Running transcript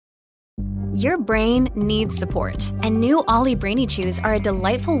Your brain needs support, and new Ollie Brainy Chews are a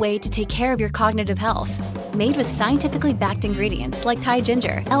delightful way to take care of your cognitive health. Made with scientifically backed ingredients like Thai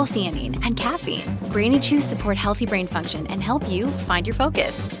ginger, L-theanine, and caffeine, Brainy Chews support healthy brain function and help you find your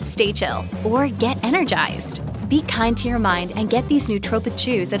focus, stay chill, or get energized. Be kind to your mind and get these nootropic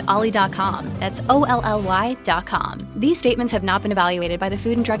chews at ollie.com. That's OLLY.com. These statements have not been evaluated by the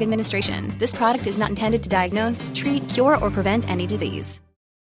Food and Drug Administration. This product is not intended to diagnose, treat, cure, or prevent any disease.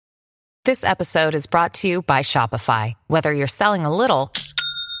 This episode is brought to you by Shopify. Whether you're selling a little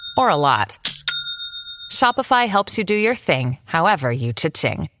or a lot, Shopify helps you do your thing, however you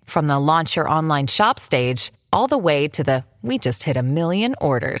cha-ching. From the launch your online shop stage, all the way to the we just hit 1 million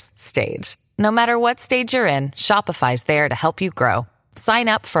orders stage. No matter what stage you're in, Shopify's there to help you grow. Sign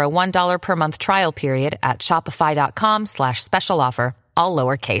up for a $1 per month trial period at shopify.com/special offer, all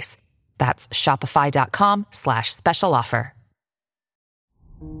lowercase. That's shopify.com/special offer.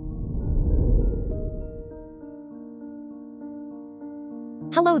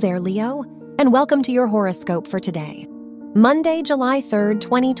 Hello there, Leo, and welcome to your horoscope for today, Monday, July 3rd,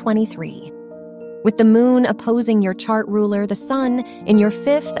 2023. With the moon opposing your chart ruler, the sun, in your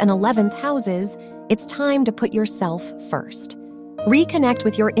 5th and 11th houses, it's time to put yourself first. Reconnect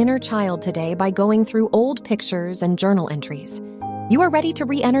with your inner child today by going through old pictures and journal entries. You are ready to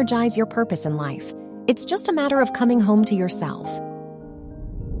re-energize your purpose in life. It's just a matter of coming home to yourself.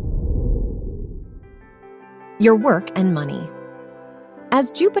 Your work and money. As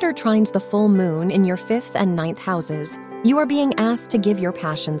Jupiter trines the full moon in your 5th and 9th houses, you are being asked to give your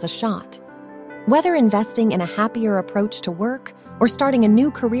passions a shot. Whether investing in a happier approach to work or starting a new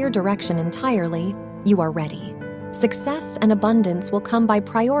career direction entirely, you are ready. Success and abundance will come by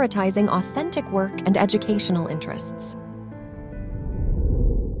prioritizing authentic work and educational interests.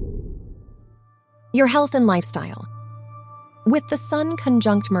 Your health and lifestyle. With the sun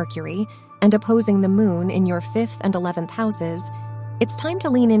conjunct Mercury and opposing the moon in your 5th and 11th houses, it's time to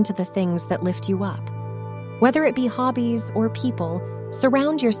lean into the things that lift you up. Whether it be hobbies or people,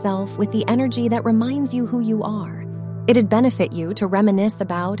 surround yourself with the energy that reminds you who you are. It'd benefit you to reminisce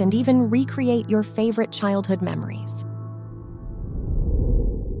about and even recreate your favorite childhood memories.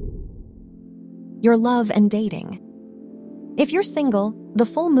 Your love and dating. If you're single, the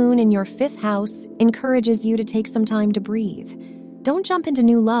full moon in your 5th house encourages you to take some time to breathe. Don't jump into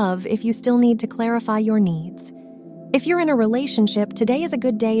new love if you still need to clarify your needs. If you're in a relationship, today is a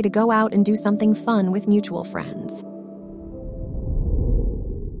good day to go out and do something fun with mutual friends.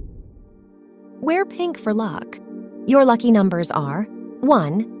 Wear pink for luck. Your lucky numbers are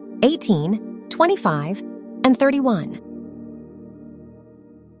 1, 18, 25, and 31.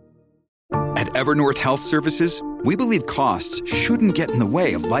 At Evernorth Health Services, we believe costs shouldn't get in the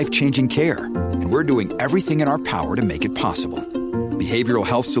way of life-changing care, and we're doing everything in our power to make it possible. Behavioral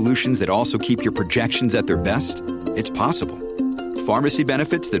health solutions that also keep your projections at their best? It's possible. Pharmacy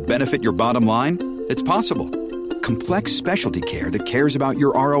benefits that benefit your bottom line? It's possible. Complex specialty care that cares about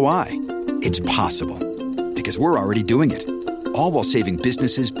your ROI? It's possible. Because we're already doing it. All while saving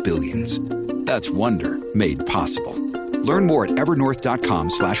businesses billions. That's Wonder made possible. Learn more at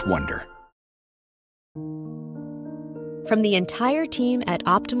evernorth.com/wonder. From the entire team at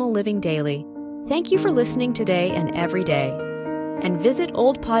Optimal Living Daily, thank you for listening today and every day. And visit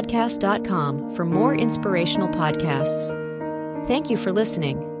oldpodcast.com for more inspirational podcasts. Thank you for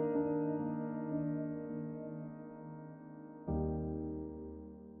listening.